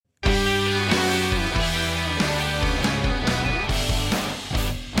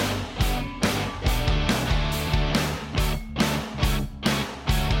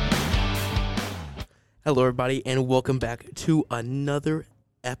Hello, everybody, and welcome back to another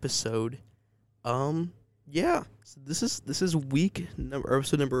episode. So this is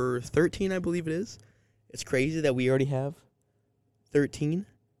episode number 13, I believe it is. It's crazy that we already have 13.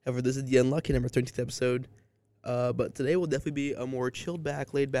 However, this is the unlucky number 13th episode. But today will definitely be a more chilled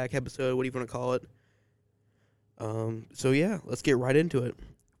back, laid back episode. What do you want to call it? Let's get right into it.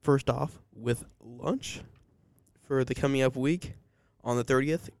 First off, with lunch for the coming up week on the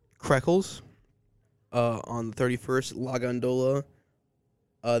 30th, Crackles. On the 31st, La Gondola.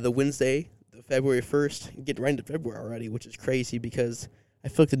 The Wednesday, the February 1st, getting right into February already, which is crazy because I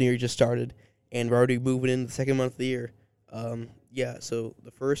feel like the new year just started, and we're already moving into the second month of the year. So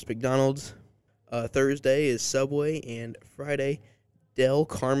the first, McDonald's. Thursday is Subway, and Friday, Del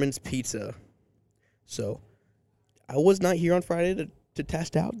Carmen's Pizza. So I was not here on Friday to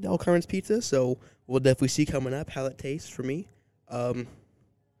test out Del Carmen's Pizza, so we'll definitely see coming up how it tastes for me. Also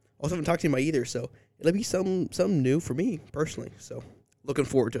haven't talked to anybody either, so it'll be something new for me personally. So looking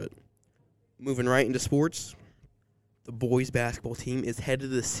forward to it. Moving right into sports, the boys basketball team is headed to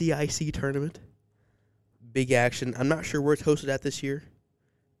the CIC tournament. Big action. I'm not sure where it's hosted at this year,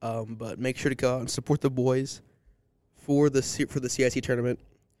 but make sure to go out and support the boys for the CIC tournament.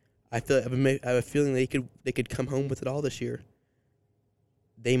 I have a feeling they could come home with it all this year.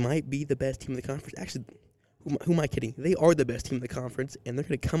 They might be the best team in the conference. Actually, who am I kidding? They are the best team in the conference, and they're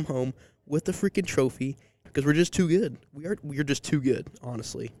going to come home with the freaking trophy because we're just too good. We are just too good,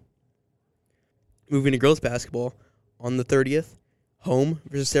 honestly. Moving to girls basketball, on the 30th, home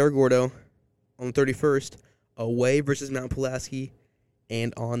versus Cerro Gordo. On the 31st, away versus Mount Pulaski.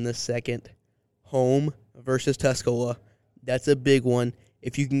 And on the 2nd, home versus Tuscola. That's a big one.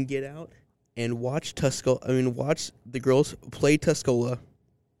 If you can get out and watch the girls play Tuscola,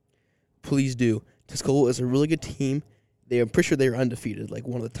 please do. Tuscola is a really good team. I'm pretty sure they're undefeated, like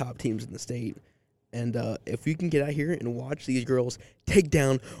one of the top teams in the state. And if you can get out here and watch these girls take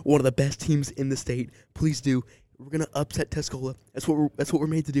down one of the best teams in the state, please do. We're gonna upset Tuscola. That's what we're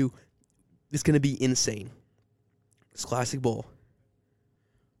made to do. It's gonna be insane. Scholastic Bowl.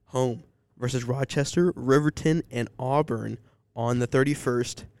 Home versus Rochester, Riverton, and Auburn on the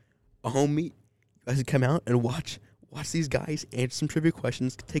 31st. A home meet. You guys can come out and watch these guys answer some trivia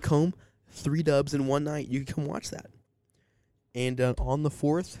questions. Take home 3 dubs in one night. You can come watch that. And on the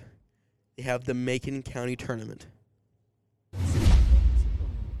 4th, they have the Macon County Tournament.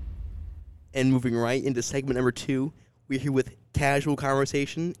 And moving right into segment number 2, we're here with Casual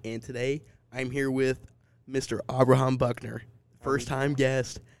Conversation. And today, I'm here with Mr. Abraham Buckner, first-time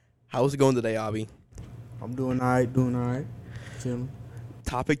guest. How's it going today, Abby? I'm doing all right. Tim.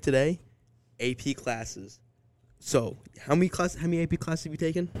 Topic today, AP classes. So, how many AP classes have you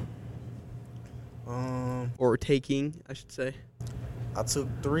taken? Or taking, I should say. I took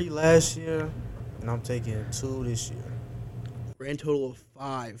 3 last year, and I'm taking 2 this year. Grand total of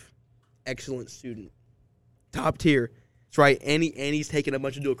 5. Excellent student. Top tier. That's right, and he's taking a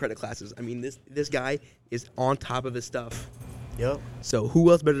bunch of dual credit classes. I mean, this guy is on top of his stuff. Yep. So, who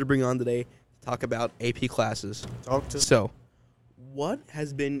else better to bring on today to talk about AP classes? So, what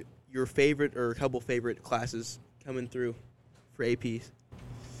has been your favorite or a couple favorite classes coming through for APs?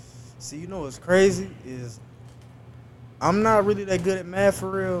 See, you know what's crazy is I'm not really that good at math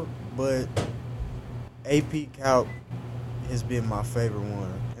for real, but AP Calc has been my favorite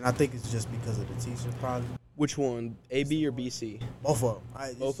one. And I think it's just because of the teacher probably. Which one, AB or BC? Both of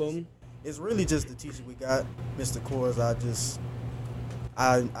them. Both of them? It's really just the teacher we got, Mr. Kors.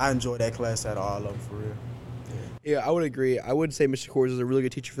 I enjoy that class out of all of them for real. Yeah, I would agree. I would say Mr. Kors is a really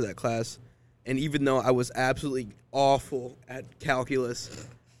good teacher for that class. And even though I was absolutely awful at calculus,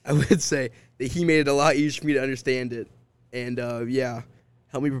 I would say that he made it a lot easier for me to understand it. And,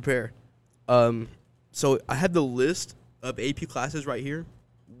 help me prepare. So I have the list of AP classes right here.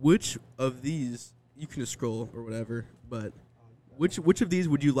 Which of these, you can just scroll or whatever, but which of these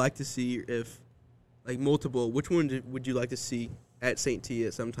would you like to see if, like multiple, which one would you like to see at St. T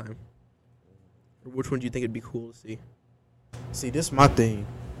at some time? Or which one do you think would be cool to see? See, this is my thing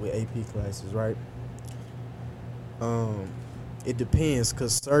with AP classes, right? It depends,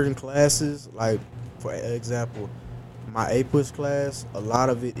 because certain classes, like, for example, my A-Push class, a lot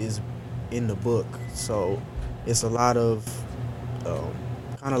of it is in the book. So it's a lot of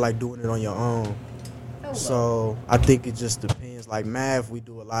kind of like doing it on your own. So I think it just depends. Like math, we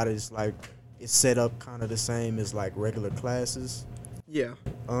do a lot of it's like it's set up kind of the same as like regular classes. Yeah.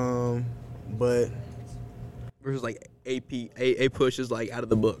 But versus like A push is like out of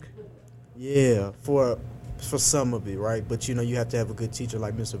the book. Yeah, for some of it, right? But you know, you have to have a good teacher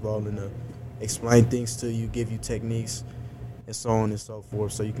like Mr. Baldwin to explain things to you, give you techniques, and so on and so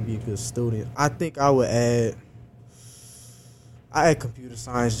forth, so you can be a good student. I think I add computer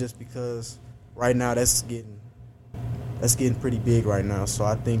science just because right now that's getting pretty big right now. So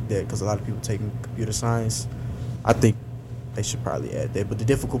I think that because a lot of people taking computer science, I think they should probably add that. But the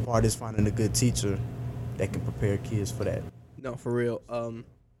difficult part is finding a good teacher that can prepare kids for that. No, for real. Some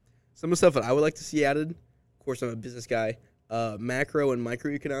of the stuff that I would like to see added, of course, I'm a business guy. Macro and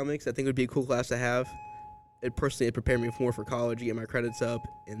microeconomics, I think would be a cool class to have. It prepared me more for college, get my credits up,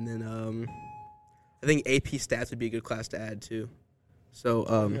 and then I think AP Stats would be a good class to add too.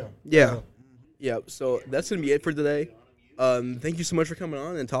 So yeah. So that's gonna be it for today. Thank you so much for coming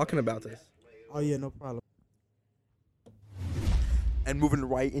on and talking about this. Oh yeah, no problem. And moving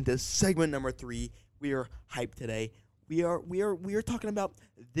right into segment number 3, we are hyped today. We are talking about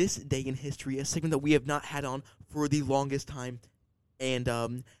this day in history, a segment that we have not had on for the longest time. And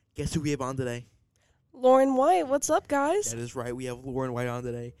guess who we have on today? Lauren White, what's up, guys? That is right. We have Lauren White on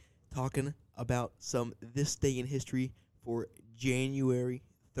today talking about some this day in history for January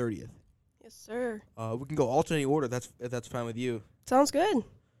 30th. Yes, sir. We can go alternating order. If that's fine with you. Sounds good.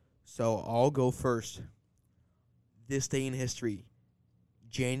 So I'll go first. This day in history,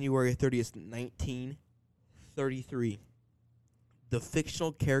 January 30th, 1933. The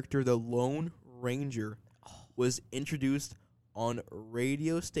fictional character, the Lone Ranger, was introduced on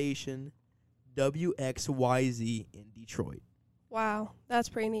radio station WXYZ in Detroit. Wow, that's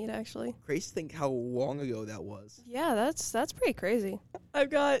pretty neat, actually. Crazy to think how long ago that was. Yeah, that's pretty crazy. I've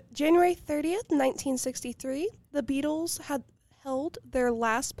got January 30th, 1963. The Beatles had held their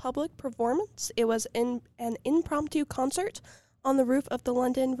last public performance. It was in an impromptu concert on the roof of the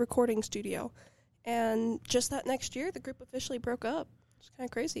London recording studio. And just that next year, the group officially broke up. It's kind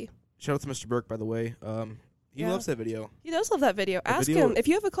of crazy. Shout out to Mr. Burke, by the way. He loves that video. He does love that video. Ask him. If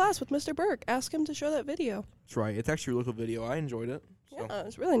you have a class with Mr. Burke, ask him to show that video. That's right. It's actually a local video. I enjoyed it. So. Yeah,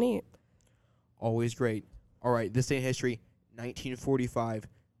 it's really neat. Always great. All right, this day in history, 1945.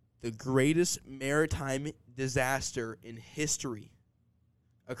 The greatest maritime disaster in history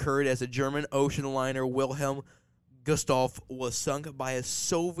occurred as a German ocean liner, Wilhelm Gustloff, was sunk by a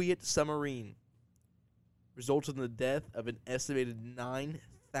Soviet submarine, resulted in the death of an estimated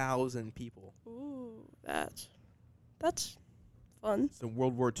 9,000 people. Ooh, that's fun. Some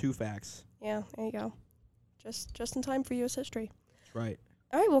World War II facts. Yeah, there you go. Just in time for U.S. history. That's right.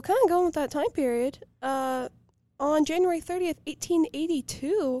 All right, well, kind of going with that time period. On January 30th,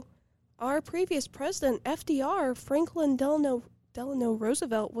 1882, our previous president, FDR, Franklin Delano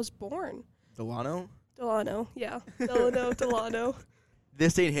Roosevelt, was born. Delano, yeah. Delano.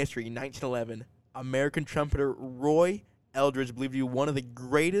 This day in history, 1911, American trumpeter Roy Eldridge, believed to be one of the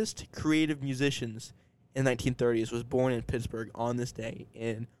greatest creative musicians in the 1930s, was born in Pittsburgh on this day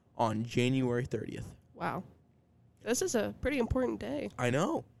on January 30th. Wow. This is a pretty important day. I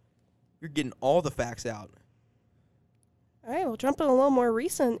know. You're getting all the facts out. All right, we'll jump in a little more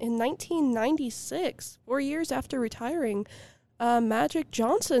recent. In 1996, 4 years after retiring, Magic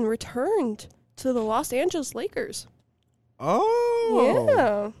Johnson returned to the Los Angeles Lakers. Oh.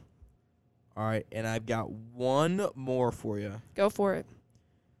 Yeah. All right, and I've got one more for you. Go for it.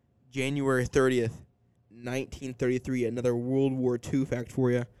 January 30th, 1933, another World War II fact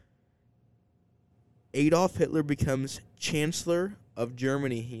for you. Adolf Hitler becomes Chancellor of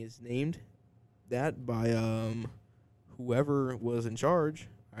Germany. He is named that by whoever was in charge.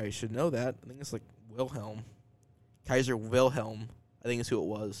 I should know that. I think it's like Wilhelm. Kaiser Wilhelm, I think is who it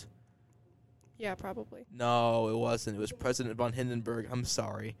was. Yeah, probably. No, it wasn't. It was President von Hindenburg. I'm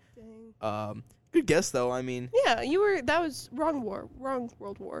sorry. Dang. Good guess, though. I mean. Yeah, that was wrong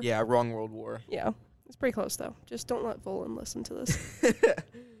World War. Yeah, wrong World War. Yeah, it's pretty close, though. Just don't let Volan listen to this.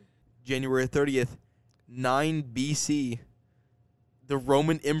 January 30th, 9 BC. The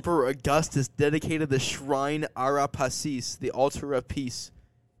Roman Emperor Augustus dedicated the shrine Ara Pacis, the altar of peace,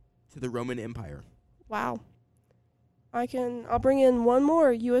 to the Roman Empire. Wow. I'll bring in one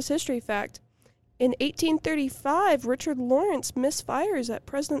more U.S. history fact. In 1835, Richard Lawrence misfires at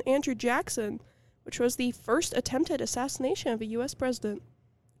President Andrew Jackson, which was the first attempted assassination of a U.S. president.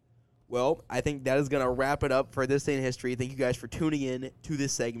 Well, I think that is going to wrap it up for this day in history. Thank you guys for tuning in to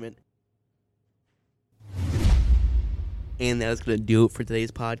this segment. And that is going to do it for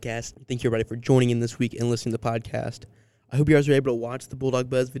today's podcast. Thank you, everybody, for joining in this week and listening to the podcast. I hope you guys were able to watch the Bulldog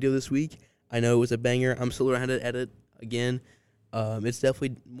Buzz video this week. I know it was a banger. I'm still learning how to edit again. It's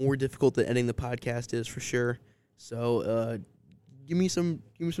definitely more difficult than editing the podcast is, for sure. So give me some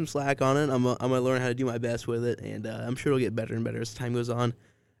slack on it. I'm gonna learn how to do my best with it, and I'm sure it'll get better and better as time goes on.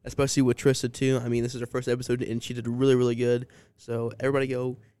 Especially with Trista too. I mean, this is her first episode, and she did really, really good. So everybody,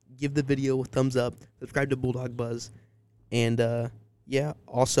 go give the video a thumbs up. Subscribe to Bulldog Buzz. And yeah,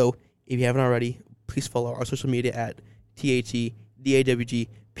 also, if you haven't already, please follow our social media at THEDAWGPOD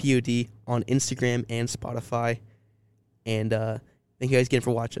on Instagram and Spotify. And thank you guys again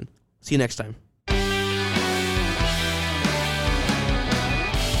for watching. See you next time.